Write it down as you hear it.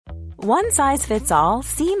One size fits all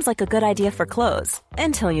seems like a good idea for clothes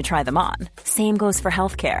until you try them on. Same goes for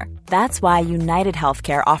healthcare. That's why United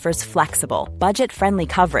Healthcare offers flexible, budget-friendly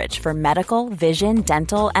coverage for medical, vision,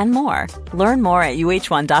 dental, and more. Learn more at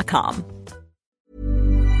uh1.com.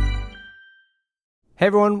 Hey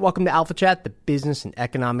everyone, welcome to Alpha Chat, the business and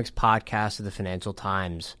economics podcast of the Financial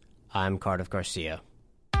Times. I'm Cardiff Garcia.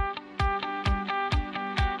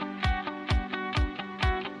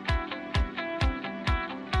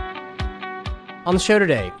 On the show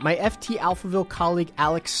today, my FT Alphaville colleague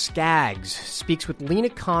Alex Skaggs speaks with Lina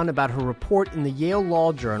Khan about her report in the Yale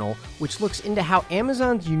Law Journal, which looks into how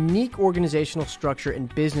Amazon's unique organizational structure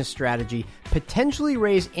and business strategy potentially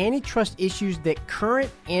raise antitrust issues that current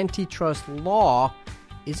antitrust law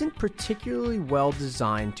isn't particularly well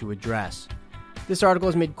designed to address. This article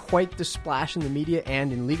has made quite the splash in the media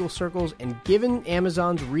and in legal circles, and given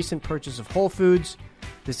Amazon's recent purchase of Whole Foods,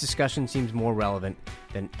 this discussion seems more relevant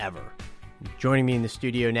than ever. Joining me in the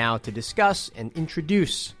studio now to discuss and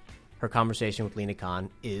introduce her conversation with Lina Khan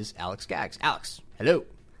is Alex Skaggs. Alex, hello.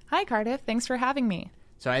 Hi, Cardiff. Thanks for having me.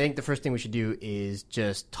 So I think the first thing we should do is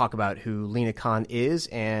just talk about who Lina Khan is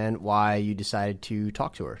and why you decided to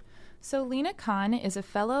talk to her. So Lina Khan is a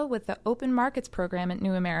fellow with the Open Markets Program at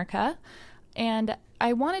New America, and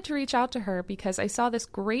I wanted to reach out to her because I saw this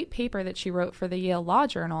great paper that she wrote for the Yale Law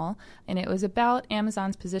Journal, and it was about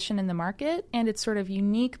Amazon's position in the market and its sort of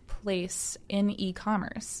unique place in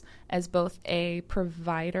e-commerce as both a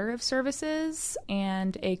provider of services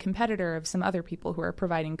and a competitor of some other people who are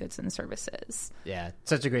providing goods and services. Yeah,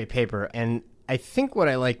 such a great paper. And I think what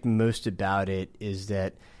I liked most about it is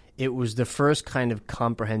that it was the first kind of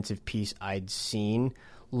comprehensive piece I'd seen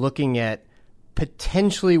looking at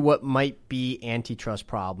potentially what might be antitrust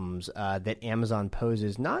problems that Amazon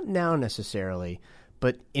poses, not now necessarily,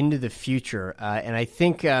 but into the future. And I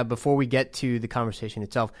think before we get to the conversation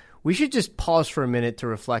itself, we should just pause for a minute to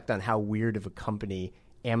reflect on how weird of a company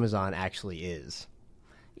Amazon actually is.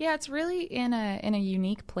 Yeah, it's really in a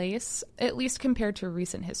unique place, at least compared to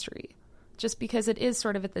recent history, just because it is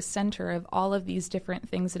sort of at the center of all of these different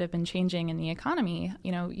things that have been changing in the economy.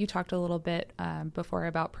 You know, you talked a little bit before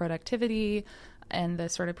about productivity and the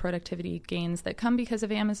sort of productivity gains that come because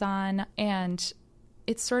of Amazon. And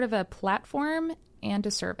it's sort of a platform and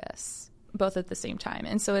a service, both at the same time.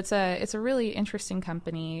 And so it's a really interesting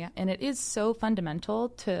company, and it is so fundamental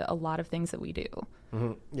to a lot of things that we do.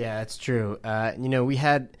 Mm-hmm. Yeah, that's true. We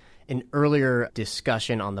had an earlier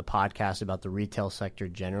discussion on the podcast about the retail sector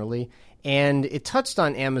generally, and it touched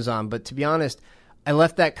on Amazon, but to be honest, I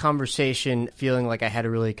left that conversation feeling like I had a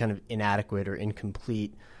really kind of inadequate or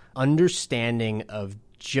incomplete understanding of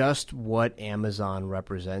just what Amazon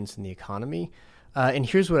represents in the economy. And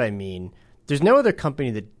here's what I mean. There's no other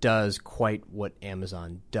company that does quite what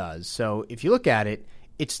Amazon does. So if you look at it,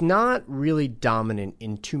 it's not really dominant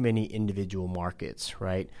in too many individual markets,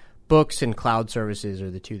 right? Books and cloud services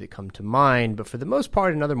are the two that come to mind, but for the most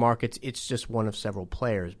part in other markets, it's just one of several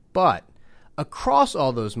players. But across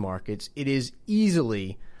all those markets, it is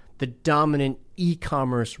easily the dominant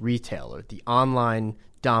e-commerce retailer, the online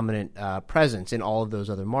dominant presence in all of those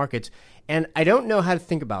other markets. And I don't know how to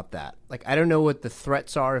think about that. Like, I don't know what the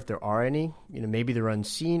threats are, if there are any. You know, maybe they're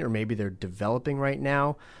unseen or maybe they're developing right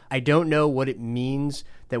now. I don't know what it means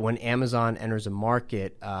that when Amazon enters a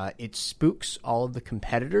market, it spooks all of the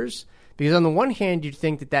competitors. Because on the one hand, you'd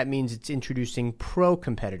think that that means it's introducing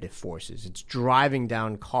pro-competitive forces. It's driving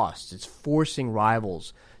down costs. It's forcing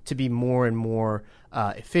rivals to be more and more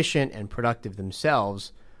efficient and productive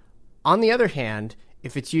themselves. On the other hand,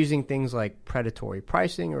 if it's using things like predatory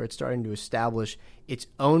pricing or it's starting to establish its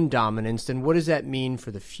own dominance, then what does that mean for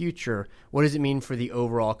the future? What does it mean for the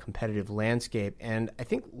overall competitive landscape? And I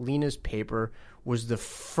think Lina's paper was the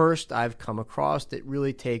first I've come across that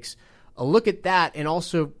really takes a look at that and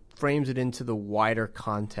also frames it into the wider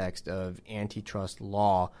context of antitrust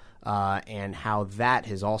law and how that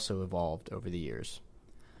has also evolved over the years.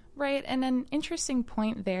 Right, and an interesting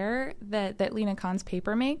point there that Lina Khan's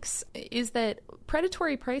paper makes is that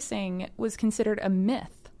predatory pricing was considered a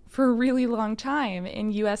myth for a really long time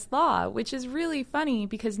in U.S. law, which is really funny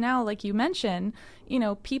because now, like you mentioned,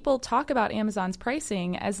 people talk about Amazon's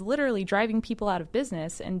pricing as literally driving people out of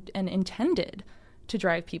business and intended to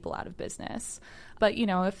drive people out of business. But,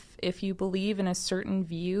 if you believe in a certain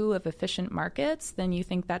view of efficient markets, then you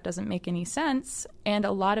think that doesn't make any sense. And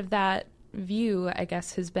a lot of that view, I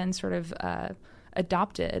guess, has been sort of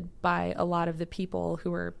adopted by a lot of the people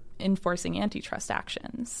who are enforcing antitrust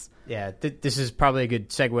actions. Yeah, this is probably a good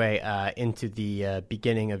segue into the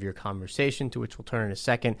beginning of your conversation, to which we'll turn in a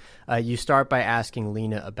second. You start by asking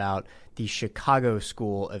Lena about the Chicago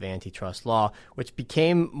School of Antitrust Law, which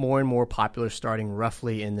became more and more popular starting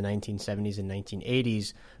roughly in the 1970s and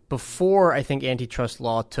 1980s, before I think antitrust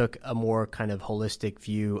law took a more kind of holistic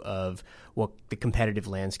view of what the competitive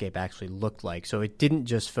landscape actually looked like. So it didn't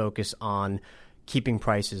just focus on keeping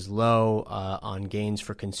prices low, on gains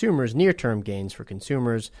for consumers, near-term gains for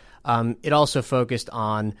consumers. It also focused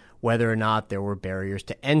on whether or not there were barriers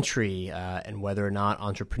to entry and whether or not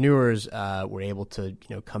entrepreneurs were able to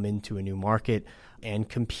come into a new market and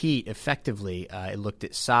compete effectively. It looked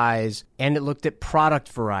at size and it looked at product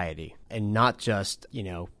variety and not just,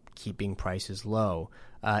 keeping prices low.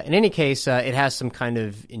 In any case, it has some kind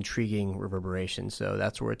of intriguing reverberation, so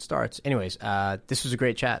that's where it starts. Anyways, this was a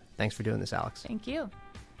great chat. Thanks for doing this, Alex. Thank you.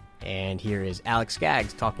 And here is Alex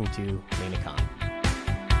Skaggs talking to Lena Khan.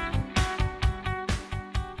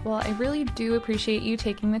 Well, I really do appreciate you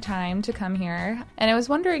taking the time to come here. And I was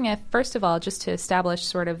wondering if, first of all, just to establish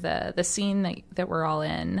sort of the scene that we're all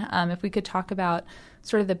in, if we could talk about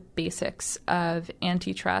sort of the basics of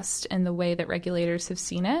antitrust and the way that regulators have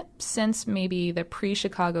seen it since maybe the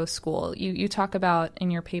pre-Chicago school. You talk about in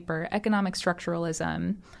your paper economic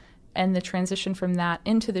structuralism and the transition from that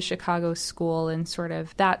into the Chicago school and sort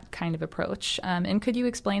of that kind of approach. And could you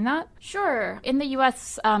explain that? Sure. In the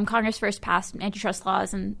U.S., Congress first passed antitrust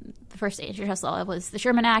laws, and the first antitrust law was the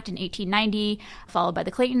Sherman Act in 1890, followed by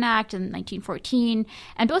the Clayton Act in 1914.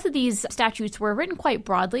 And both of these statutes were written quite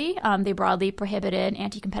broadly. They broadly prohibited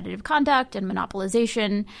anti-competitive conduct and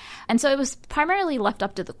monopolization. And so it was primarily left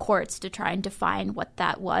up to the courts to try and define what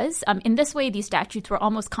that was. In this way, these statutes were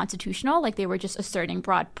almost constitutional, like they were just asserting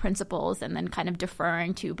broad principles and then kind of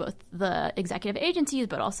deferring to both the executive agencies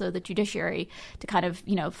but also the judiciary to kind of,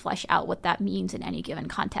 flesh out what that means in any given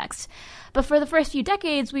context. But for the first few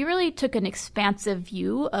decades, we really took an expansive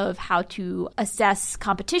view of how to assess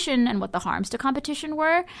competition and what the harms to competition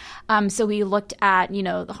were. So we looked at,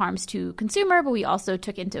 the harms to consumer, but we also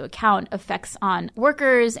took into account effects on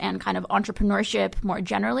workers and kind of entrepreneurship more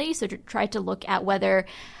generally. So to try to look at whether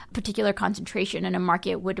particular concentration in a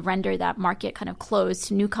market would render that market kind of closed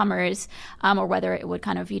to newcomers, or whether it would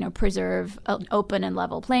kind of, preserve an open and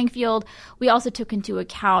level playing field. We also took into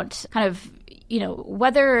account kind of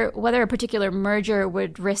whether a particular merger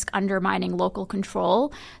would risk undermining local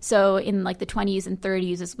control. So in like the 20s and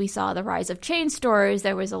 30s, as we saw the rise of chain stores,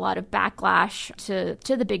 there was a lot of backlash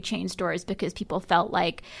to the big chain stores because people felt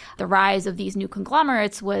like the rise of these new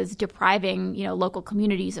conglomerates was depriving, local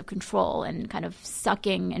communities of control and kind of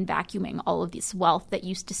sucking and vacuuming all of this wealth that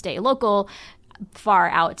used to stay local far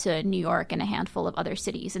out to New York and a handful of other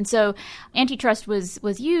cities. And so antitrust was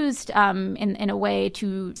used in a way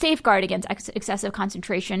to safeguard against excessive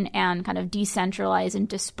concentration and kind of decentralize and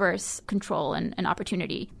disperse control and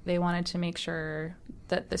opportunity. They wanted to make sure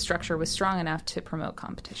that the structure was strong enough to promote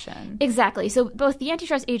competition. Exactly. So both the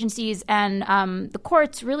antitrust agencies and the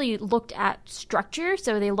courts really looked at structure.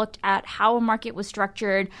 So they looked at how a market was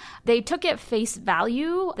structured. They took at face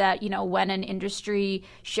value that, when an industry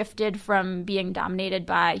shifted from being dominated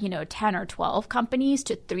by, 10 or 12 companies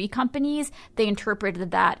to 3 companies, they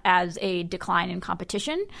interpreted that as a decline in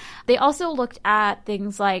competition. They also looked at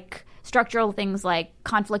structural things like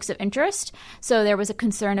conflicts of interest. So there was a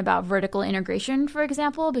concern about vertical integration, for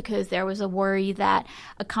example, because there was a worry that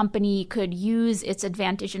a company could use its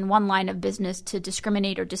advantage in one line of business to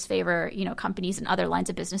discriminate or disfavor, companies in other lines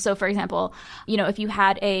of business. So, for example, if you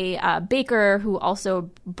had a baker who also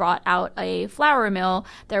brought out a flour mill,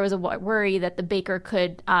 there was a worry that the baker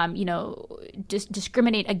could,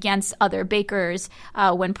 discriminate against other bakers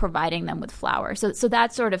when providing them with flour. So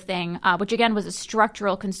that sort of thing, which again was a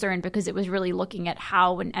structural concern because it was really looking at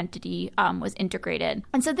how an entity was integrated.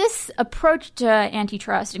 And so this approach to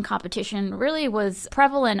antitrust and competition really was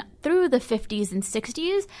prevalent through the 50s and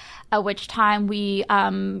 60s, at which time we,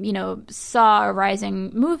 saw a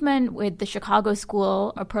rising movement with the Chicago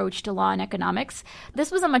School approach to law and economics.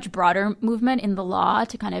 This was a much broader movement in the law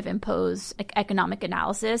to kind of impose economic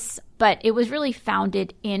analysis, but it was really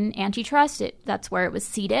founded in antitrust. That's where it was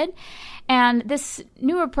seated. And this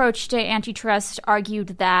new approach to antitrust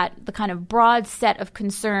argued that the kind of broad set of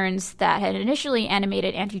concerns that had initially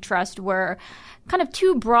animated antitrust were kind of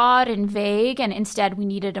too broad and vague, and instead we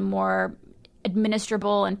needed a more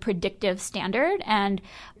administrable and predictive standard, and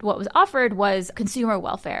what was offered was consumer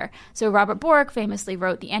welfare. So Robert Bork famously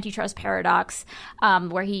wrote The Antitrust Paradox,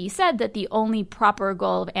 where he said that the only proper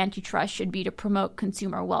goal of antitrust should be to promote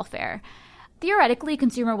consumer welfare. theoretically,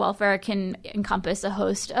 consumer welfare can encompass a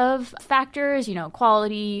host of factors,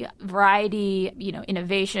 quality, variety,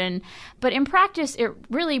 innovation. But in practice, it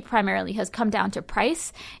really primarily has come down to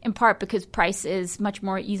price, in part because price is much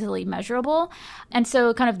more easily measurable. And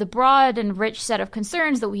so kind of the broad and rich set of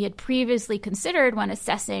concerns that we had previously considered when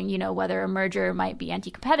assessing, whether a merger might be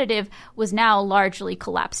anti-competitive was now largely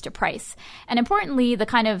collapsed to price. And importantly,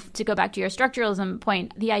 to go back to your structuralism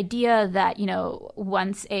point, the idea that,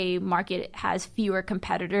 once a market has fewer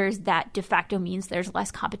competitors, that de facto means there's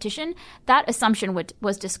less competition, that assumption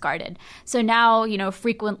was discarded. So now,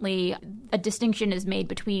 frequently a distinction is made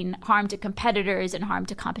between harm to competitors and harm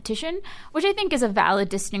to competition, which I think is a valid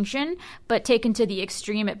distinction, but taken to the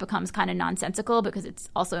extreme, it becomes kind of nonsensical because it's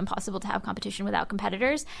also impossible to have competition without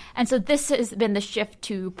competitors. And so this has been the shift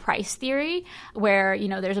to price theory, where,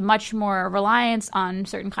 there's a much more reliance on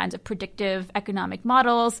certain kinds of predictive economic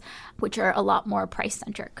models, which are a lot more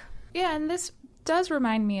price-centric. Yeah, and this does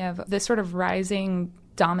remind me of this sort of rising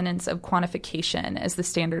dominance of quantification as the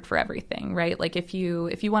standard for everything, right? Like if you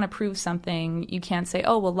want to prove something, you can't say,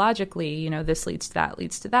 oh, well, logically, this leads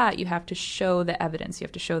to that. You have to show the evidence. You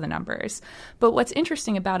have to show the numbers. But what's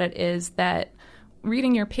interesting about it is that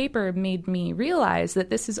reading your paper made me realize that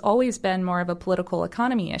this has always been more of a political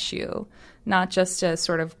economy issue, not just a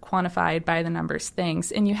sort of quantified by the numbers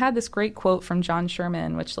things. And you had this great quote from John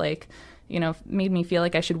Sherman, which made me feel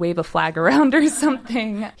like I should wave a flag around or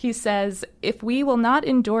something. He says, if we will not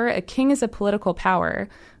endure a king as a political power,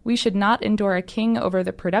 we should not endure a king over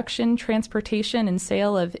the production, transportation, and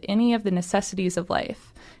sale of any of the necessities of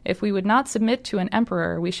life. If we would not submit to an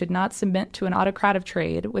emperor, we should not submit to an autocrat of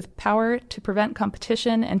trade with power to prevent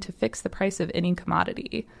competition and to fix the price of any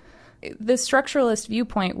commodity. The structuralist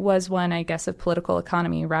viewpoint was one, I guess, of political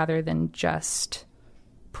economy rather than just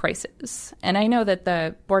prices. And I know that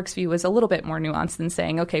the Bork's view was a little bit more nuanced than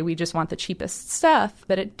saying, okay, we just want the cheapest stuff,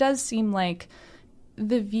 but it does seem like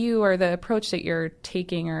the view or the approach that you're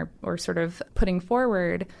taking or sort of putting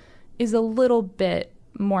forward is a little bit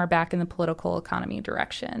more back in the political economy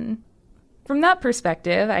direction. From that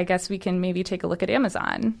perspective, I guess we can maybe take a look at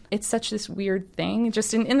Amazon. It's such this weird thing,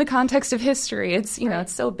 just in the context of history. It's,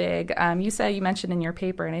 It's so big. You mentioned in your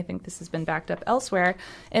paper, and I think this has been backed up elsewhere,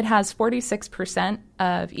 it has 46%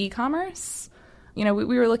 of e-commerce. We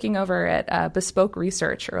were looking over at Bespoke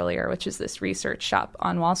Research earlier, which is this research shop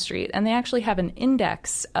on Wall Street, and they actually have an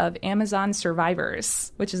index of Amazon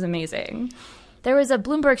survivors, which is amazing. There was a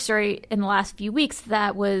Bloomberg story in the last few weeks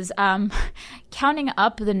that was counting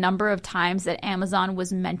up the number of times that Amazon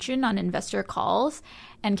was mentioned on investor calls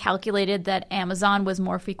and calculated that Amazon was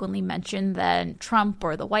more frequently mentioned than Trump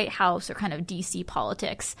or the White House or kind of DC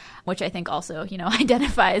politics, which I think also,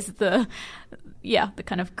 identifies the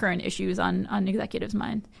kind of current issues on executives'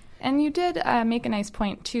 minds. And you did make a nice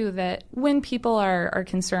point, too, that when people are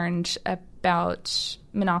concerned about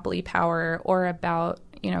monopoly power or about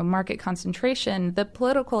market concentration, the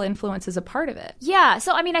political influence is a part of it. Yeah.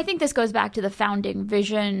 So, I think this goes back to the founding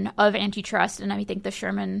vision of antitrust. And I think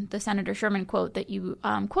the Senator Sherman quote that you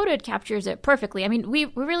quoted captures it perfectly. We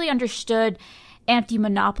really understood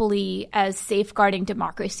anti-monopoly as safeguarding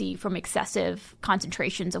democracy from excessive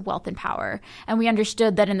concentrations of wealth and power. And we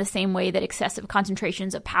understood that in the same way that excessive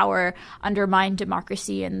concentrations of power undermine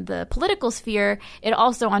democracy in the political sphere, it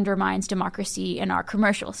also undermines democracy in our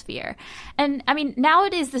commercial sphere. And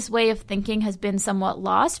nowadays this way of thinking has been somewhat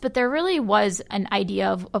lost, but there really was an idea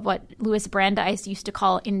of what Louis Brandeis used to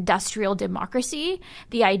call industrial democracy,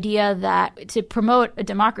 the idea that to promote a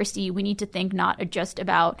democracy, we need to think not just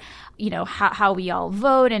about how we all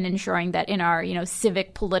vote and ensuring that in our,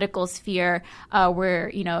 civic political sphere, we're,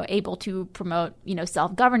 able to promote,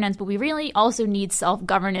 self-governance. But we really also need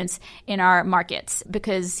self-governance in our markets,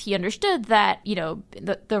 because he understood that,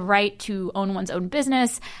 the right to own one's own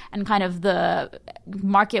business and kind of the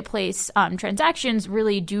marketplace transactions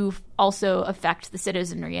really do also affect the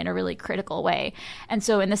citizenry in a really critical way. And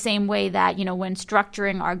so in the same way that, when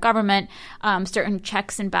structuring our government, certain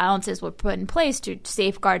checks and balances were put in place to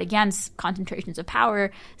safeguard against concentrations of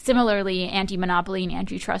power, similarly, anti-monopoly and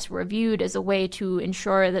antitrust were viewed as a way to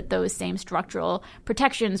ensure that those same structural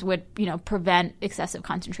protections would, prevent excessive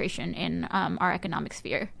concentration in our economic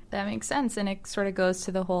sphere. That makes sense. And it sort of goes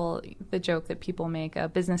to the joke that people make,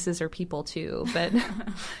 businesses are people too. But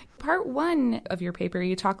part one of your paper,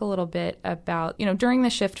 you talk a little bit about, during the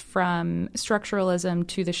shift from structuralism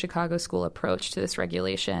to the Chicago School approach to this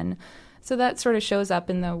regulation. So that sort of shows up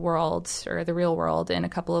in the world or the real world in a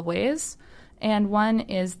couple of ways. And one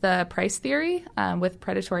is the price theory with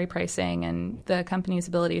predatory pricing and the company's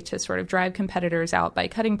ability to sort of drive competitors out by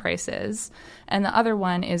cutting prices. And the other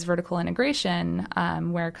one is vertical integration,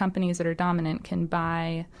 where companies that are dominant can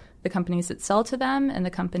buy the companies that sell to them and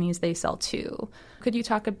the companies they sell to. Could you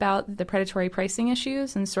talk about the predatory pricing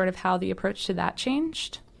issues and sort of how the approach to that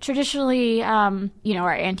changed? Traditionally,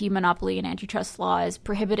 our anti-monopoly and antitrust laws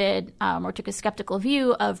prohibited or took a skeptical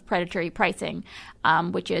view of predatory pricing,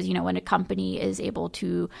 which is, when a company is able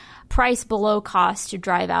to price below cost to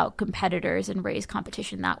drive out competitors and raise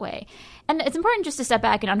competition that way. And it's important just to step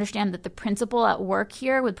back and understand that the principle at work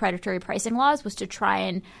here with predatory pricing laws was to try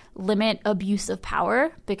and limit abuse of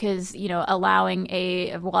power because, allowing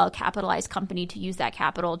a well-capitalized company to use that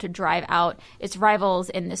capital to drive out its rivals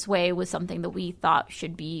in this way was something that we thought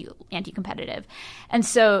should be anti-competitive. And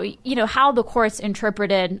so, how the courts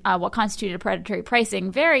interpreted what constituted predatory pricing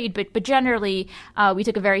varied, but generally we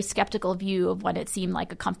took a very skeptical view of when it seemed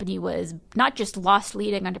like a company was not just loss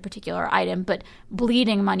leading on a particular item, but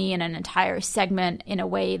bleeding money in an entire segment in a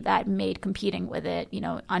way that made competing with it,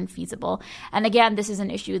 unfeasible. And again, this is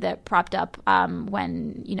an issue that propped up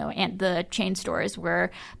when, and the chain stores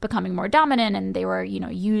were becoming more dominant and they were,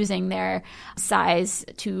 using their size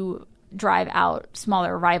to drive out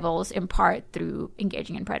smaller rivals in part through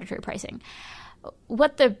engaging in predatory pricing.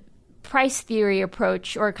 What the price theory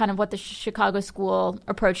approach, or kind of what the Chicago School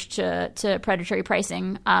approach to predatory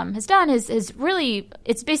pricing has done is really,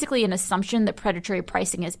 it's basically an assumption that predatory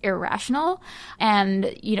pricing is irrational.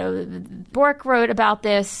 And, Bork wrote about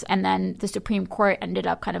this, and then the Supreme Court ended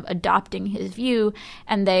up kind of adopting his view,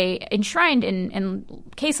 and they enshrined in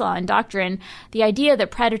case law and doctrine the idea that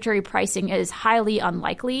predatory pricing is highly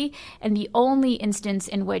unlikely, and the only instance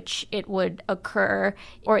in which it would occur,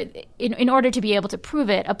 or in order to be able to prove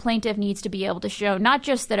it, a plaintiff needs to be able to show not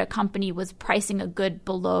just that a company was pricing a good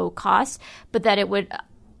below cost, but that it would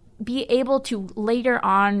be able to later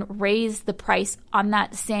on raise the price on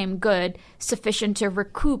that same good sufficient to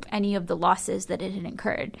recoup any of the losses that it had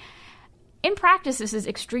incurred. In practice, this is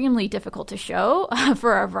extremely difficult to show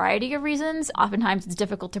for a variety of reasons. Oftentimes, it's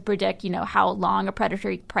difficult to predict, how long a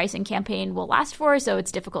predatory pricing campaign will last for. So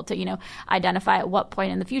it's difficult to, identify at what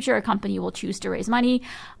point in the future a company will choose to raise money.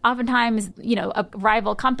 Oftentimes, a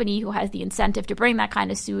rival company who has the incentive to bring that kind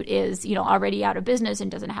of suit is, already out of business and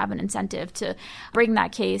doesn't have an incentive to bring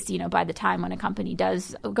that case, by the time when a company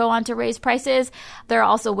does go on to raise prices. There are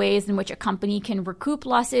also ways in which a company can recoup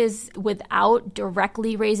losses without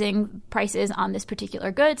directly raising prices on this particular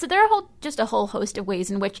good. So there are just a whole host of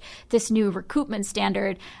ways in which this new recoupment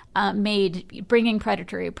standard made bringing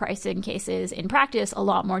predatory pricing cases in practice a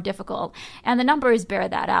lot more difficult. And the numbers bear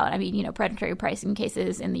that out. I mean, predatory pricing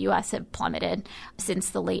cases in the U.S. have plummeted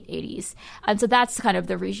since the late 80s. And so that's kind of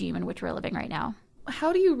the regime in which we're living right now.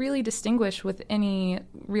 How do you really distinguish with any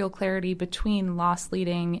real clarity between loss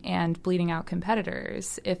leading and bleeding out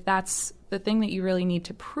competitors? If that's the thing that you really need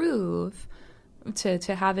to prove to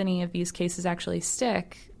have any of these cases actually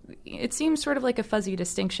stick, it seems sort of like a fuzzy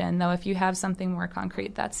distinction, though if you have something more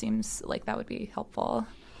concrete, that seems like that would be helpful.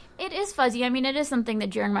 It is fuzzy. I mean, it is something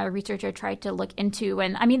that during my research I tried to look into.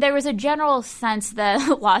 And I mean, there was a general sense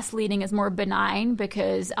that loss leading is more benign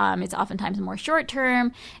because it's oftentimes more short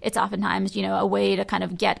term. It's oftentimes, a way to kind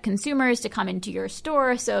of get consumers to come into your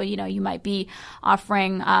store. So, you might be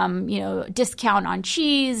offering, discount on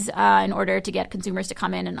cheese in order to get consumers to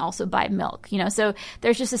come in and also buy milk. So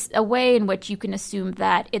there's just a way in which you can assume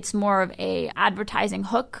that it's more of a advertising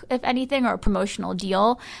hook, if anything, or a promotional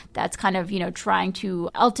deal that's kind of, trying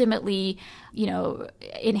to ultimately,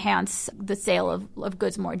 enhance the sale of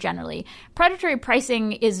goods more generally. Predatory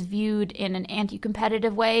pricing is viewed in an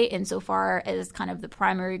anti-competitive way insofar as kind of the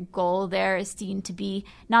primary goal there is seen to be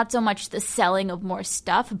not so much the selling of more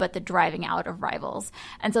stuff, but the driving out of rivals.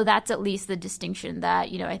 And so that's at least the distinction that,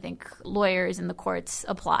 I think lawyers in the courts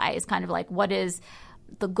apply is kind of like, what is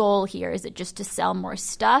the goal here? Is it just to sell more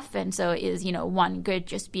stuff? And so is, one good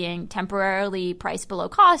just being temporarily priced below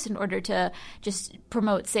cost in order to just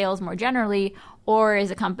promote sales more generally? Or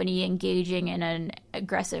is a company engaging in an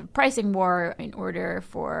aggressive pricing war in order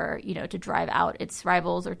for, to drive out its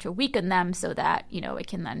rivals or to weaken them so that, it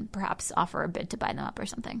can then perhaps offer a bid to buy them up or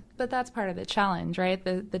something? But that's part of the challenge, right?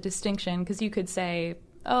 The distinction, because you could say,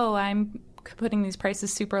 oh, I'm putting these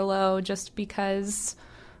prices super low just because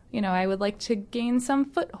I would like to gain some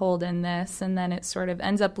foothold in this, and then it sort of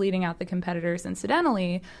ends up bleeding out the competitors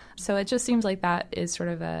incidentally. So it just seems like that is sort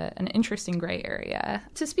of an interesting gray area.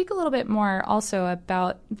 To speak a little bit more also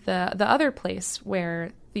about the other place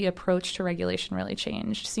where the approach to regulation really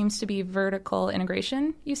changed seems to be vertical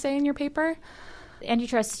integration, you say in your paper.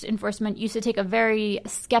 antitrust enforcement used to take a very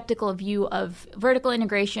skeptical view of vertical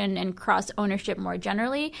integration and cross-ownership more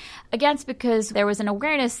generally, against because there was an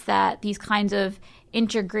awareness that these kinds of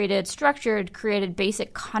integrated structure created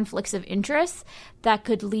basic conflicts of interest that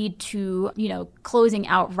could lead to, closing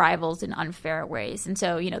out rivals in unfair ways. And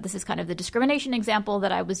so, this is kind of the discrimination example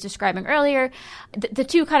that I was describing earlier. The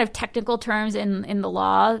two kind of technical terms in the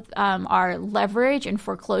law are leverage and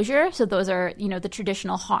foreclosure. So those are, the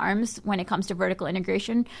traditional harms when it comes to vertical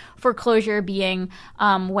integration. Foreclosure being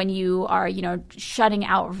when you are, shutting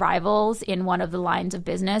out rivals in one of the lines of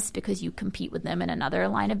business because you compete with them in another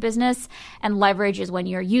line of business. And leverage is when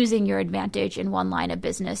you're using your advantage in one line of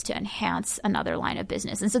business to enhance another line of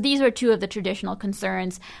business. And so these were two of the traditional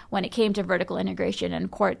concerns when it came to vertical integration,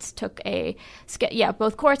 and courts took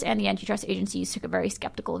both courts and the antitrust agencies took a very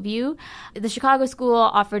skeptical view. The Chicago School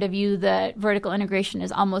offered a view that vertical integration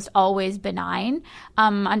is almost always benign.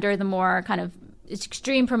 Under the more kind of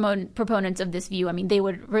extreme proponents of this view, I mean, they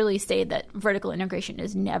would really say that vertical integration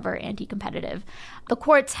is never anti-competitive. The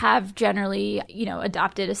courts have generally,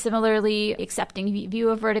 adopted a similarly accepting view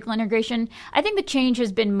of vertical integration. I think the change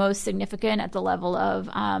has been most significant at the level of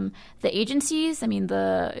the agencies. I mean,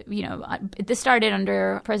 this started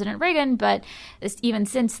under President Reagan, but even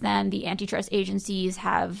since then, the antitrust agencies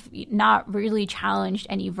have not really challenged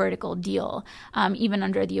any vertical deal. Even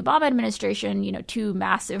under the Obama administration, two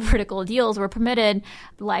massive vertical deals were permitted.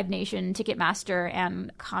 Live Nation, Ticketmaster,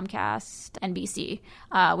 and Comcast, NBC,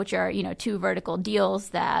 which are, two vertical deals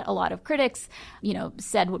that a lot of critics,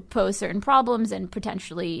 said would pose certain problems and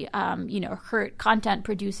potentially, hurt content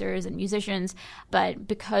producers and musicians. But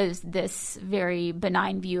because this very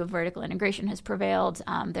benign view of vertical integration has prevailed,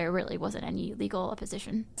 there really wasn't any legal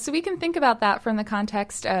opposition. So we can think about that from the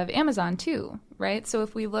context of Amazon, too, right? So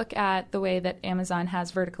if we look at the way that Amazon has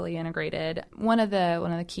vertically integrated, one of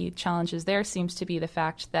the key challenges there seems to be the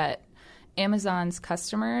fact that Amazon's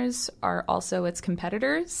customers are also its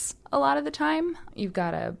competitors a lot of the time. You've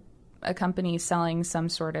got a company selling some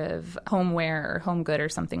sort of homeware or home good or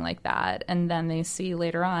something like that, and then they see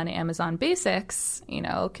later on Amazon Basics,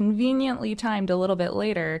 conveniently timed a little bit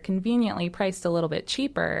later, conveniently priced a little bit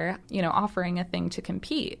cheaper, offering a thing to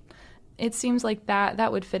compete. It seems like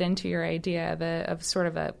that would fit into your idea of sort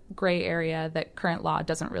of a gray area that current law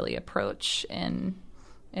doesn't really approach in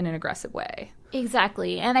an aggressive way.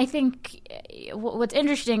 Exactly. And I think what's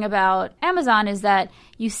interesting about Amazon is that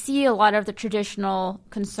you see a lot of the traditional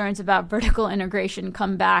concerns about vertical integration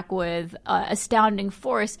come back with astounding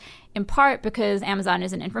force, in part because Amazon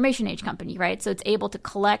is an information age company, right? So it's able to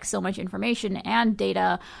collect so much information and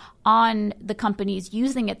data on the companies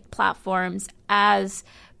using its platforms as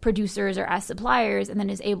producers or as suppliers, and then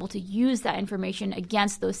is able to use that information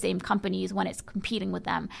against those same companies when it's competing with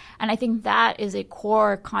them. And I think that is a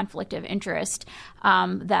core conflict of interest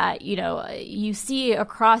that, you see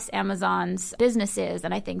across Amazon's businesses.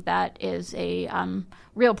 And I think that is a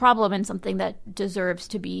real problem and something that deserves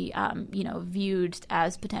to be, viewed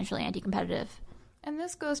as potentially anti-competitive. And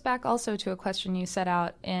this goes back also to a question you set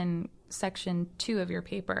out in section 2 of your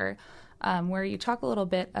paper, where you talk a little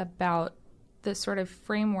bit about the sort of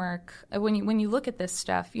framework. When you look at this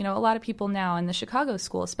stuff, a lot of people now in the Chicago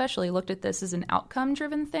School especially looked at this as an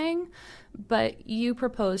outcome-driven thing, but you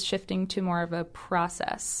propose shifting to more of a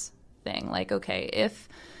process thing. Like, okay,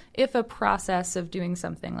 if a process of doing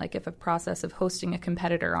something, like if a process of hosting a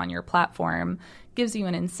competitor on your platform gives you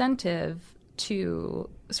an incentive to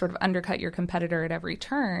sort of undercut your competitor at every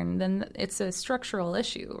turn, then it's a structural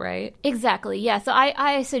issue, right? Exactly, yeah. So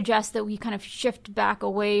I suggest that we kind of shift back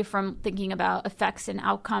away from thinking about effects and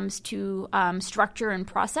outcomes to structure and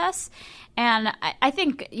process. And I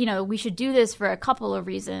think, we should do this for a couple of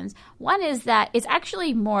reasons. One is that it's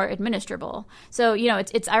actually more administrable. So,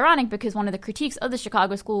 it's ironic because one of the critiques of the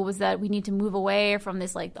Chicago School was that we need to move away from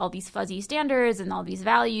this, like, all these fuzzy standards and all these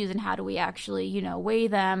values, and how do we actually, weigh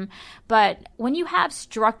them. But when you have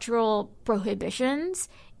structural prohibitions,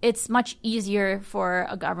 it's much easier for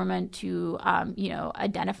a government to,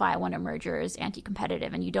 identify when a merger is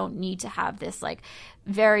anti-competitive, and you don't need to have this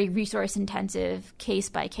very resource-intensive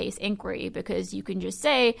case-by-case inquiry, because you can just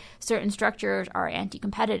say certain structures are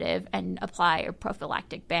anti-competitive and apply a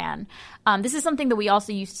prophylactic ban. This is something that we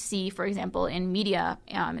also used to see, for example, in media,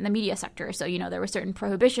 in the media sector. So, there were certain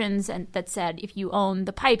prohibitions that said if you own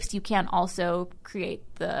the pipes, you can't also create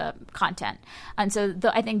the content. And so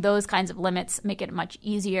I think those kinds of limits make it much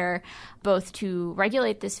easier both to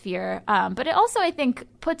regulate this fear, but it also, I think,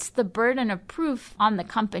 puts the burden of proof on the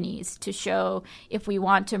companies to show if we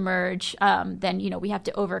want to merge, then, we have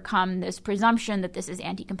to overcome this presumption that this is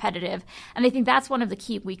anti-competitive. And I think that's one of the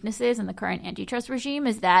key weaknesses in the current antitrust regime,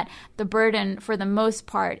 is that the burden, for the most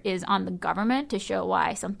part, is on the government to show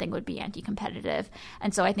why something would be anti-competitive.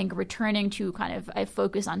 And so I think returning to kind of a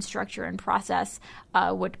focus on structure and process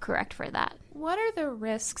would correct for that. What are the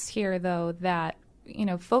risks here, though, that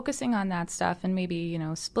focusing on that stuff and maybe,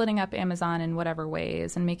 splitting up Amazon in whatever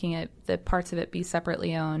ways and making it, the parts of it be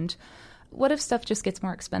separately owned? What if stuff just gets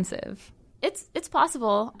more expensive? It's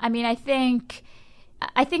possible. I mean, I think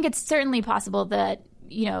it's certainly possible that,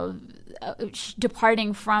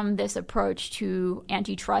 departing from this approach to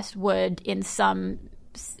antitrust would, in some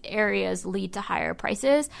areas, lead to higher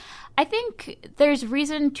prices. I think there's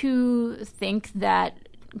reason to think that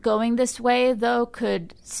going this way, though,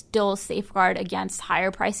 could still safeguard against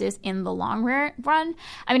higher prices in the long run.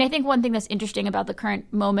 I mean, I think one thing that's interesting about the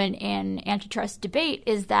current moment in antitrust debate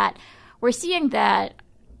is that we're seeing that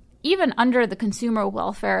even under the consumer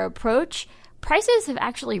welfare approach, prices have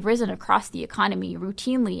actually risen across the economy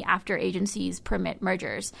routinely after agencies permit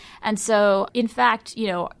mergers. And so, in fact,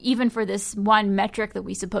 even for this one metric that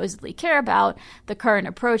we supposedly care about, the current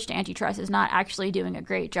approach to antitrust is not actually doing a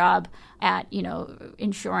great job at,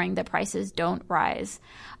 ensuring that prices don't rise.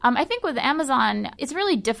 I think with Amazon, it's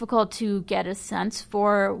really difficult to get a sense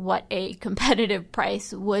for what a competitive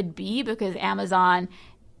price would be, because Amazon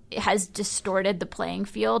has distorted the playing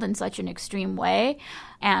field in such an extreme way.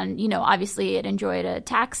 And, obviously it enjoyed a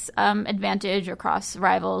tax advantage across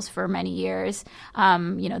rivals for many years.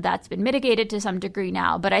 That's been mitigated to some degree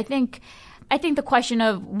now. But I think the question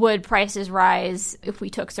of would prices rise if we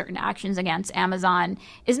took certain actions against Amazon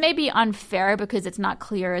is maybe unfair, because it's not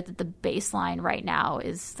clear that the baseline right now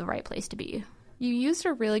is the right place to be. You used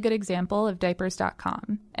a really good example of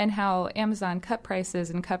diapers.com and how Amazon cut prices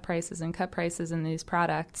and cut prices and cut prices in these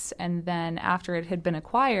products. And then after it had been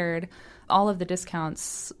acquired, all of the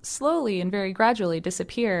discounts slowly and very gradually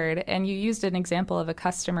disappeared. And you used an example of a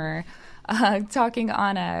customer talking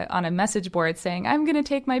on a message board saying, I'm going to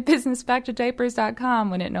take my business back to diapers.com,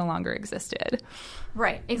 when it no longer existed.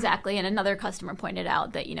 Right, exactly. And another customer pointed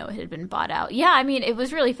out that, it had been bought out. Yeah, I mean, it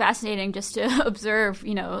was really fascinating just to observe,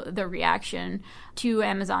 the reaction to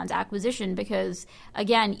Amazon's acquisition, because,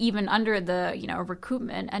 again, even under the,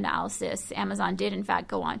 recoupment analysis, Amazon did, in fact,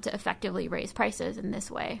 go on to effectively raise prices in this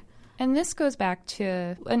way. And this goes back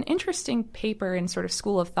to an interesting paper in sort of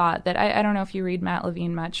school of thought that I don't know if you read Matt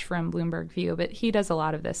Levine much from Bloomberg View, but he does a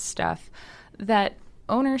lot of this stuff, that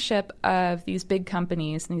ownership of these big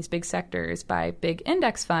companies and these big sectors by big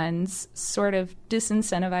index funds sort of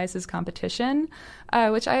disincentivizes competition,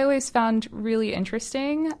 which I always found really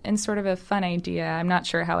interesting and sort of a fun idea. I'm not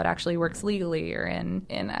sure how it actually works legally or in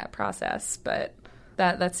that process, but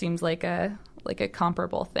that seems like a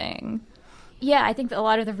comparable thing. Yeah, I think a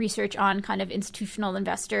lot of the research on kind of institutional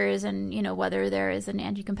investors and, whether there is an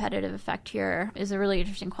anti-competitive effect here is a really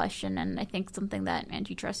interesting question, and I think something that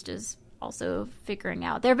antitrust is also figuring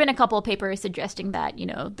out. There have been a couple of papers suggesting that,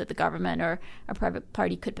 that the government or a private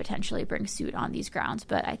party could potentially bring suit on these grounds,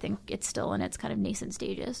 but I think it's still in its kind of nascent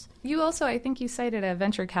stages. You also, I think you cited a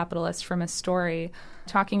venture capitalist from a story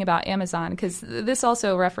talking about Amazon, because this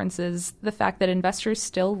also references the fact that investors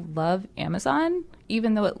still love Amazon.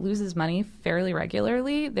 Even though it loses money fairly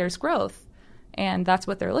regularly, there's growth. And that's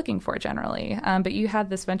what they're looking for generally. But you had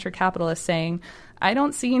this venture capitalist saying, I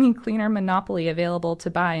don't see any cleaner monopoly available to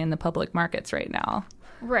buy in the public markets right now.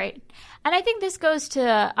 Right. And I think this goes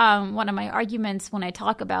to one of my arguments when I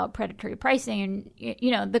talk about predatory pricing.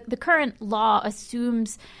 And, the current law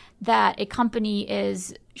assumes that a company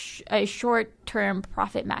is a short-term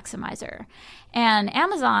profit maximizer. And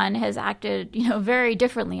Amazon has acted, very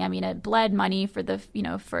differently. I mean, it bled money for the,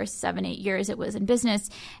 first 7-8 years it was in business.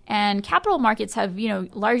 And capital markets have,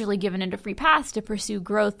 largely given it a free pass to pursue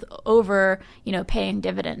growth over, paying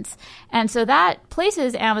dividends. And so that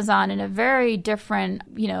places Amazon in a very different,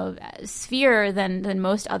 sphere than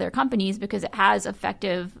most other companies, because it has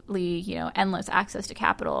effectively, endless access to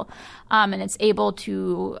capital. And it's able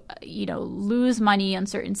to, lose money on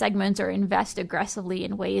certain segments or invest aggressively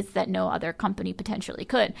in ways that no other company potentially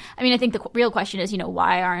could. I mean, I think the real question is,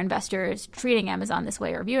 why are investors treating Amazon this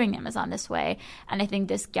way or viewing Amazon this way? And I think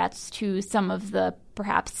this gets to some of the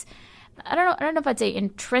perhaps I don't know if I'd say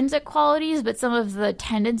intrinsic qualities, but some of the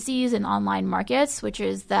tendencies in online markets, which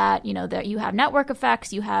is that, that you have network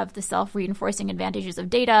effects, you have the self-reinforcing advantages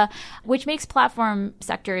of data, which makes platform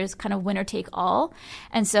sectors kind of winner take all.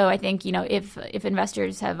 And so I think, if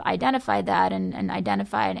investors have identified that and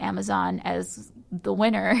identified Amazon as the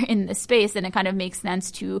winner in this space, then it kind of makes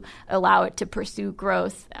sense to allow it to pursue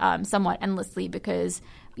growth somewhat endlessly, because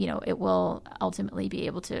it will ultimately be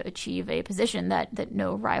able to achieve a position that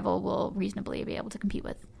no rival will reasonably be able to compete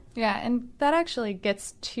with. Yeah, and that actually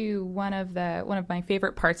gets to one of my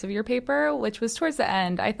favorite parts of your paper, which was towards the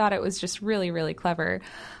end. I thought it was just really, really clever.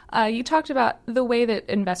 You talked about the way that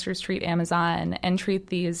investors treat Amazon and treat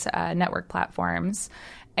these network platforms.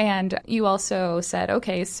 And you also said,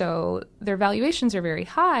 okay, so their valuations are very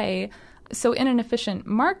high. So in an efficient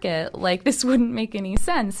market, this wouldn't make any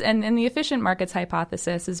sense. And the efficient markets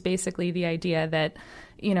hypothesis is basically the idea that,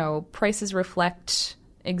 prices reflect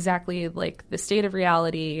exactly the state of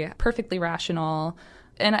reality, perfectly rational.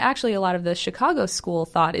 And actually, a lot of the Chicago school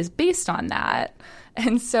thought is based on that.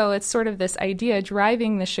 And so it's sort of this idea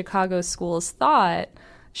driving the Chicago school's thought,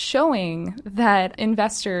 showing that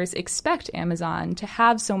investors expect Amazon to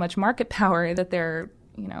have so much market power that their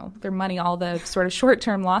money, all the sort of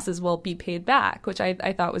short-term losses will be paid back, which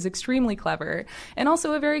I thought was extremely clever. And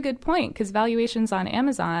also a very good point, because valuations on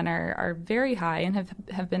Amazon are very high and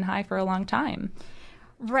have been high for a long time.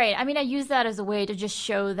 Right. I mean, I use that as a way to just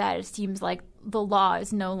show that it seems like the law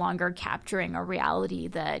is no longer capturing a reality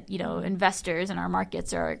that, investors in our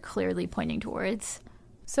markets are clearly pointing towards.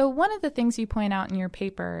 So one of the things you point out in your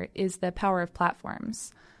paper is the power of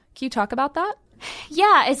platforms. Can you talk about that?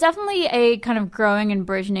 Yeah, it's definitely a kind of growing and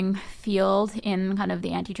burgeoning field in kind of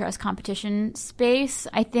the antitrust competition space.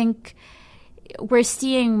 I think we're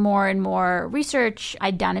seeing more and more research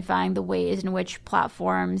identifying the ways in which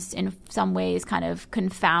platforms in some ways kind of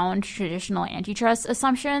confound traditional antitrust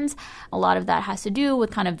assumptions. A lot of that has to do with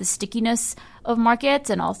kind of the stickiness of markets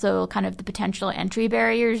and also kind of the potential entry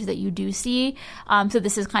barriers that you do see. So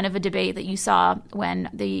this is kind of a debate that you saw when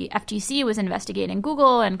the FTC was investigating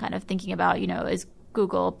Google and kind of thinking about, is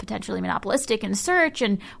Google potentially monopolistic in search,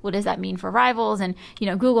 and what does that mean for rivals? And,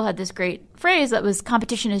 Google had this great phrase that was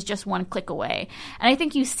competition is just one click away. And I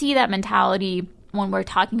think you see that mentality when we're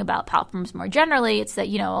talking about platforms more generally. It's that,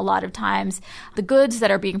 a lot of times the goods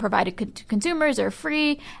that are being provided to consumers are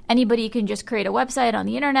free. Anybody can just create a website on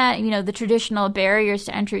the internet. The traditional barriers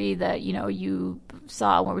to entry that, you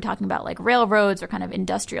saw when we're talking about railroads or kind of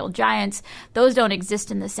industrial giants, those don't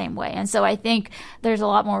exist in the same way. And so I think there's a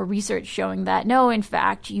lot more research showing that, no, in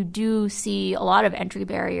fact, you do see a lot of entry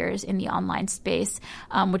barriers in the online space,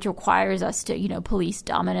 which requires us to, police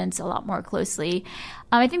dominance a lot more closely.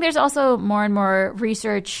 I think there's also more and more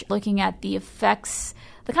research looking at the effects,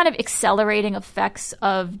 the kind of accelerating effects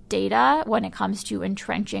of data when it comes to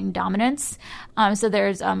entrenching dominance. So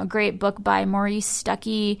there's a great book by Maurice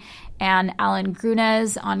Stuckey and Alan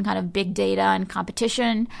Grunes on kind of big data and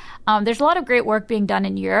competition. There's a lot of great work being done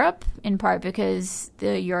in Europe, in part because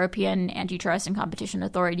the European antitrust and competition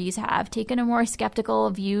authorities have taken a more skeptical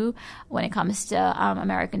view when it comes to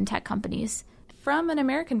American tech companies. From an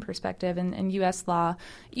American perspective in U.S. law,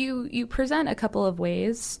 you present a couple of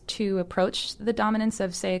ways to approach the dominance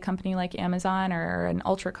of, say, a company like Amazon or an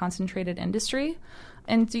ultra-concentrated industry.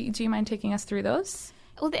 And do you mind taking us through those?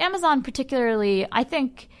 With Amazon particularly, I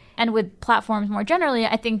think, and with platforms more generally,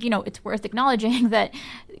 I think, it's worth acknowledging that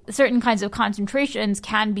certain kinds of concentrations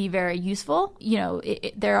can be very useful.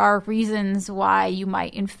 There are reasons why you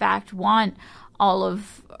might, in fact, want all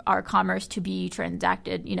of our commerce to be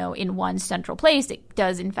transacted, in one central place. It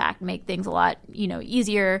does, in fact, make things a lot,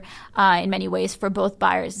 easier in many ways for both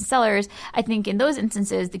buyers and sellers. I think in those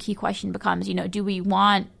instances, the key question becomes, do we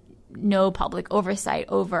want no public oversight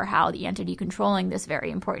over how the entity controlling this very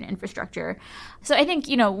important infrastructure? So I think,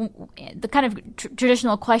 the kind of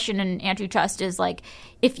traditional question in antitrust is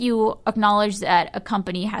if you acknowledge that a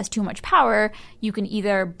company has too much power, you can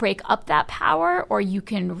either break up that power or you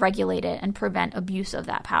can regulate it and prevent abuse of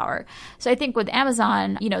that power. So I think with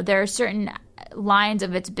Amazon, there are certain lines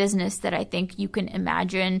of its business that I think you can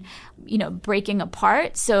imagine, breaking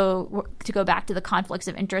apart. So to go back to the conflicts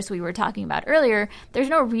of interest we were talking about earlier, there's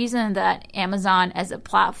no reason that Amazon as a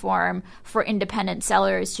platform for independent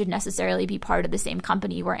sellers should necessarily be part of the same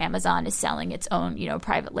company where Amazon is selling its own,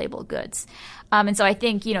 private label goods. And so I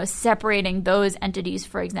think, separating those entities,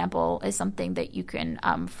 for example, is something that you can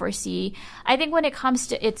foresee. I think when it comes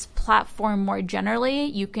to its platform more generally,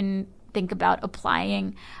 you can think about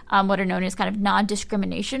applying what are known as kind of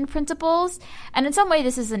non-discrimination principles. And in some way,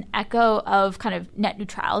 this is an echo of kind of net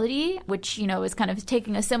neutrality, which, is kind of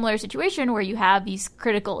taking a similar situation where you have these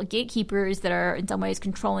critical gatekeepers that are in some ways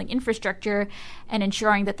controlling infrastructure and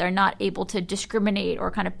ensuring that they're not able to discriminate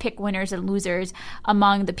or kind of pick winners and losers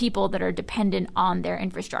among the people that are dependent on their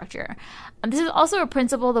infrastructure. This is also a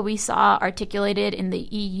principle that we saw articulated in the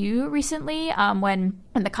EU recently when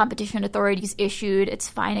the competition authorities issued its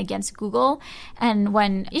fine against Google. And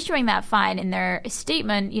when issuing that fine in their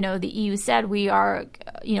statement, the EU said we are,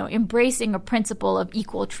 embracing a principle of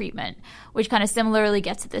equal treatment, which kind of similarly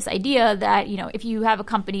gets at this idea that, if you have a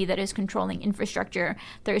company that is controlling infrastructure,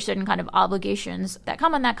 there are certain kind of obligations that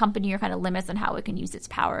come on that company or kind of limits on how it can use its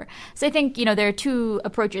power. So I think, there are two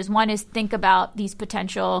approaches. One is think about these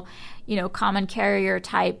potential, common carrier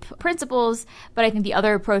type principles. But I think the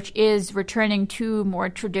other approach is returning to more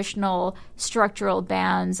traditional structural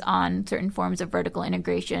bans on certain forms of vertical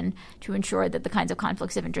integration to ensure that the kinds of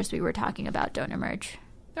conflicts of interest we were talking about don't emerge.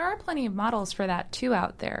 There are plenty of models for that too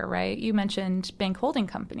out there, right? You mentioned bank holding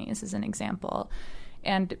companies as an example.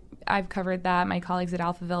 And I've covered that. My colleagues at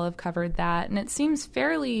Alphaville have covered that. And it seems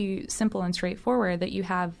fairly simple and straightforward that you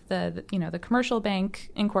have the commercial bank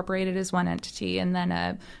incorporated as one entity and then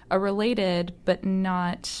a related but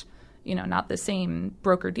not the same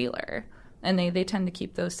broker-dealer. And they tend to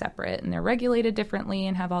keep those separate, and they're regulated differently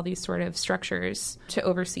and have all these sort of structures to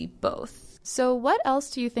oversee both. So what else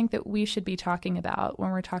do you think that we should be talking about when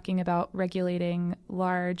we're talking about regulating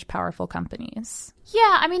large, powerful companies?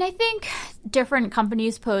 Yeah, I think different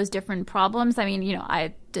companies pose different problems.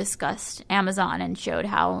 I discussed Amazon and showed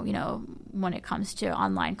how, when it comes to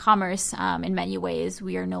online commerce, in many ways,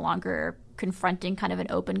 we are no longer confronting kind of an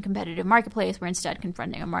open competitive marketplace. We're instead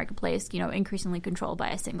confronting a marketplace, increasingly controlled by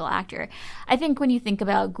a single actor. I think when you think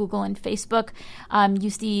about Google and Facebook, you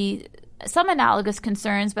see some analogous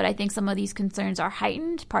concerns, but I think some of these concerns are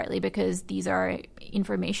heightened, partly because these are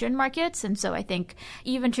information markets. And so I think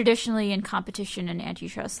even traditionally in competition and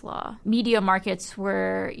antitrust law, media markets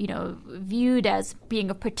were, viewed as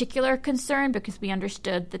being a particular concern because we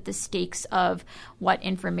understood that the stakes of what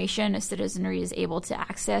information a citizenry is able to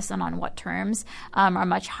access and on what terms are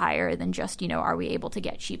much higher than just, are we able to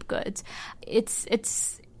get cheap goods. It's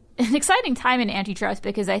an exciting time in antitrust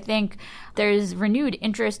because I think there's renewed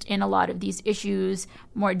interest in a lot of these issues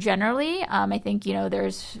more generally. I think,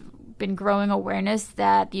 there's been growing awareness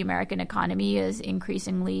that the American economy is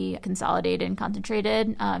increasingly consolidated and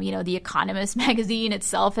concentrated. The Economist magazine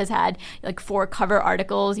itself has had 4 cover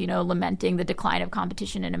articles, lamenting the decline of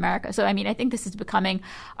competition in America. So, I think this is becoming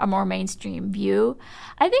a more mainstream view.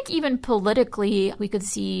 I think even politically, we could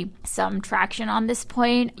see some traction on this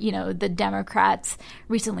point. The Democrats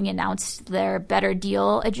recently announced their Better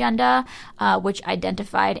Deal agenda, which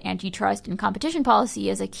identified antitrust and competition policy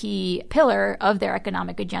as a key pillar of their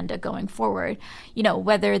economic agenda going forward.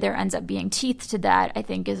 Whether there ends up being teeth to that, I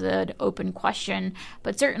think is an open question.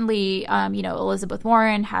 But certainly, Elizabeth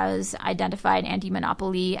Warren has identified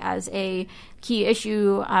anti-monopoly as a key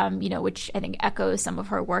issue, which I think echoes some of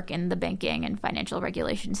her work in the banking and financial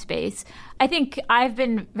regulation space. I think I've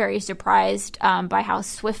been very surprised by how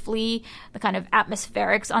swiftly the kind of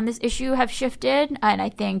atmospherics on this issue have shifted. And I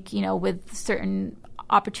think, with certain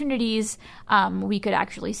opportunities, we could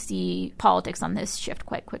actually see politics on this shift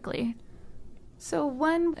quite quickly. So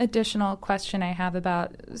one additional question I have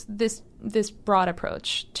about this broad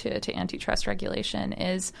approach to antitrust regulation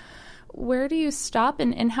is, where do you stop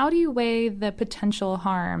and how do you weigh the potential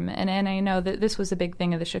harm? And I know that this was a big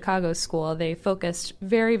thing of the Chicago School. They focused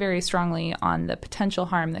very, very strongly on the potential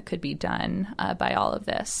harm that could be done by all of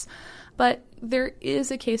this. But there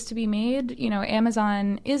is a case to be made.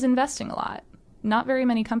 Amazon is investing a lot. Not very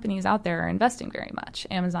many companies out there are investing very much.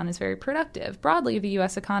 Amazon is very productive. Broadly, the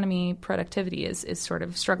U.S. economy productivity is sort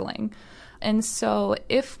of struggling. And so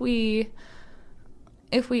if we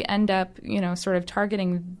end up, sort of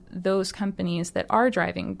targeting those companies that are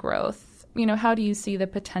driving growth, how do you see the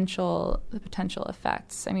potential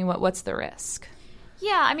effects? What's the risk?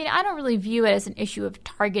 Yeah, I don't really view it as an issue of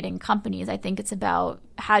targeting companies. I think it's about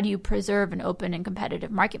how do you preserve an open and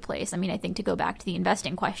competitive marketplace? I think to go back to the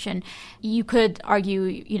investing question, you could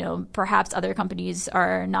argue, perhaps other companies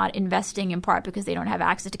are not investing in part because they don't have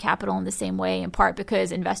access to capital in the same way, in part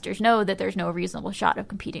because investors know that there's no reasonable shot of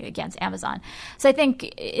competing against Amazon. So I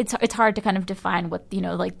think it's hard to kind of define what,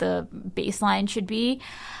 the baseline should be.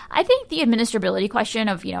 I think the administrability question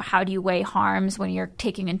of, how do you weigh harms when you're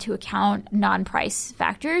taking into account non-price these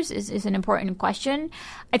factors is an important question.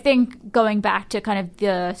 I think going back to kind of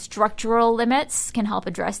the structural limits can help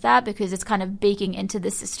address that, because it's kind of baking into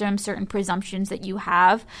the system certain presumptions that you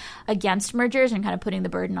have against mergers and kind of putting the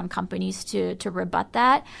burden on companies to rebut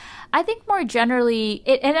that. I think more generally,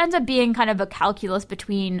 it ends up being kind of a calculus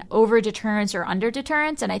between over-deterrence or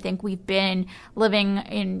under-deterrence. And I think we've been living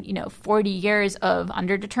in, 40 years of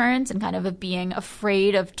under-deterrence and kind of being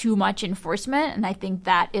afraid of too much enforcement. And I think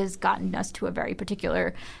that has gotten us to a very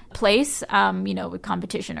particular place, with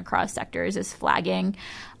competition across sectors is flagging.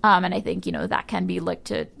 And I think, that can be linked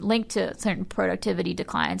to certain productivity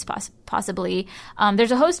declines, possibly.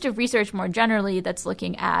 There's a host of research more generally that's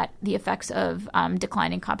looking at the effects of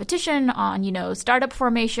declining competition on, startup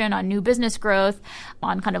formation, on new business growth,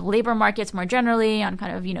 on kind of labor markets more generally, on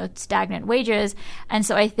kind of, stagnant wages. And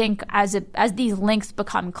so I think as these links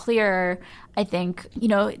become clearer, I think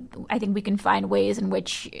we can find ways in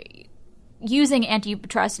which using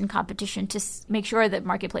antitrust and competition to make sure that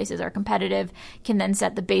marketplaces are competitive can then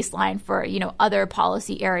set the baseline for, other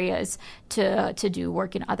policy areas to do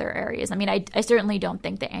work in other areas. I mean, I certainly don't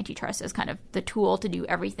think that antitrust is kind of the tool to do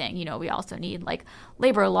everything. We also need like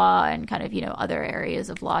labor law and kind of, other areas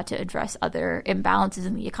of law to address other imbalances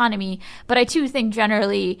in the economy. But I too think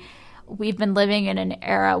generally we've been living in an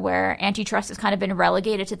era where antitrust has kind of been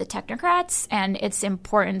relegated to the technocrats, and its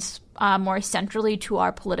importance more centrally to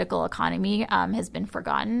our political economy has been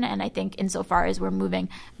forgotten. And I think insofar as we're moving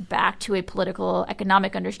back to a political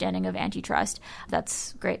economic understanding of antitrust,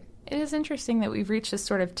 that's great. It is interesting that we've reached this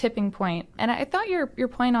sort of tipping point. And I thought your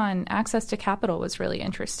point on access to capital was really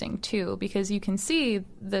interesting, too, because you can see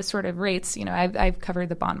the sort of rates. I've covered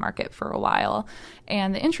the bond market for a while,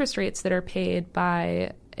 and the interest rates that are paid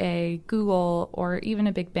by a Google or even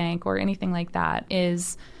a big bank or anything like that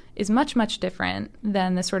is much, much different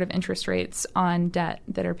than the sort of interest rates on debt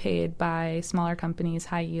that are paid by smaller companies,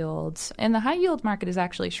 high yields. And the high yield market is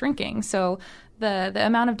actually shrinking. So the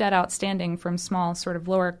amount of debt outstanding from small sort of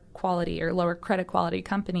lower quality or lower credit quality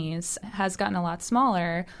companies has gotten a lot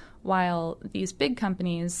smaller, while these big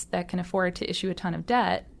companies that can afford to issue a ton of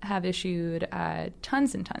debt have issued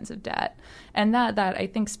tons and tons of debt. And that I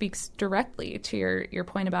think speaks directly to your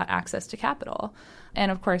point about access to capital.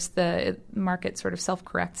 And of course, the market sort of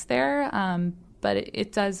self-corrects there, but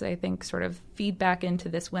it does, I think, sort of feed back into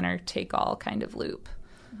this winner-take-all kind of loop.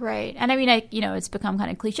 Right. And I mean, it's become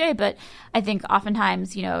kind of cliche, but I think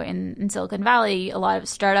oftentimes, in Silicon Valley, a lot of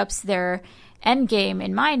startups, their end game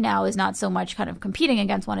in mind now is not so much kind of competing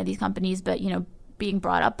against one of these companies, but, being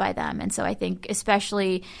brought up by them. And so I think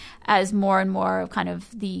especially as more and more kind of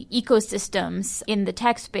the ecosystems in the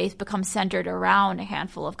tech space become centered around a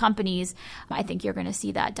handful of companies, I think you're going to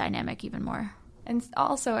see that dynamic even more. And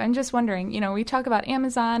also, I'm just wondering, we talk about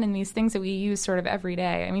Amazon and these things that we use sort of every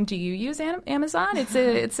day. I mean, do you use Amazon?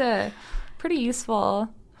 It's a pretty useful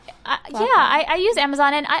I use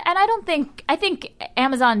Amazon, and I think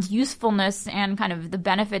Amazon's usefulness and kind of the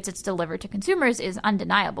benefits it's delivered to consumers is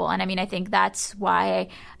undeniable. And I mean, I think that's why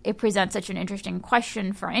it presents such an interesting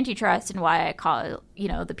question for antitrust, and why I call it,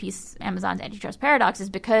 the piece Amazon's antitrust paradox, is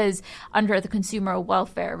because under the consumer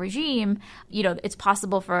welfare regime, it's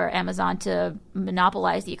possible for Amazon to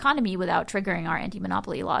monopolize the economy without triggering our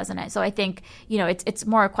anti-monopoly laws. And so I think, it's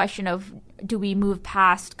more a question of, do we move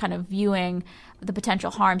past kind of viewing the potential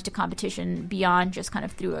harms to competition beyond just kind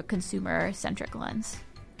of through a consumer-centric lens?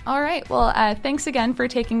 All right. Well, thanks again for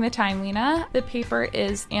taking the time, Lena. The paper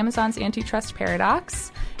is Amazon's Antitrust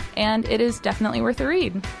Paradox, and it is definitely worth a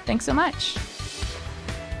read. Thanks so much.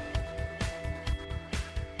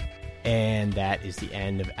 And that is the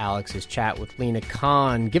end of Alex's chat with Lina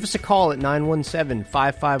Khan. Give us a call at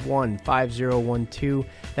 917-551-5012.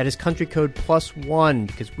 That is country code +1,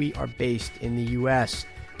 because we are based in the U.S.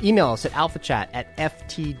 Email us at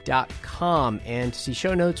alphachat@ft.com. And to see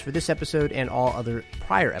show notes for this episode and all other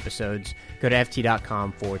prior episodes, go to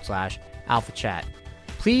ft.com/alphachat.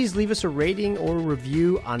 Please leave us a rating or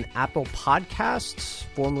review on Apple Podcasts,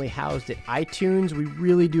 formerly housed at iTunes. We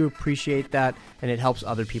really do appreciate that, and it helps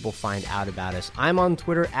other people find out about us. I'm on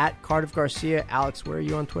Twitter at Cardiff Garcia. Alex, where are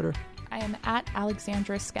you on Twitter? I am at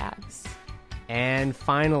Alexandra Skaggs. And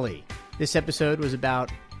finally, this episode was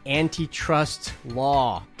about antitrust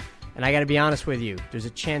law. And I got to be honest with you, there's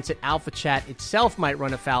a chance that AlphaChat itself might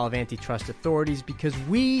run afoul of antitrust authorities, because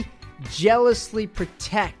we jealously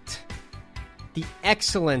protect the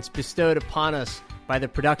excellence bestowed upon us by the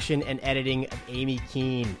production and editing of Amy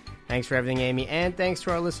Keene. Thanks for everything, Amy, and thanks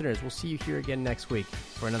to our listeners. We'll see you here again next week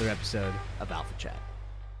for another episode of Alpha Chat.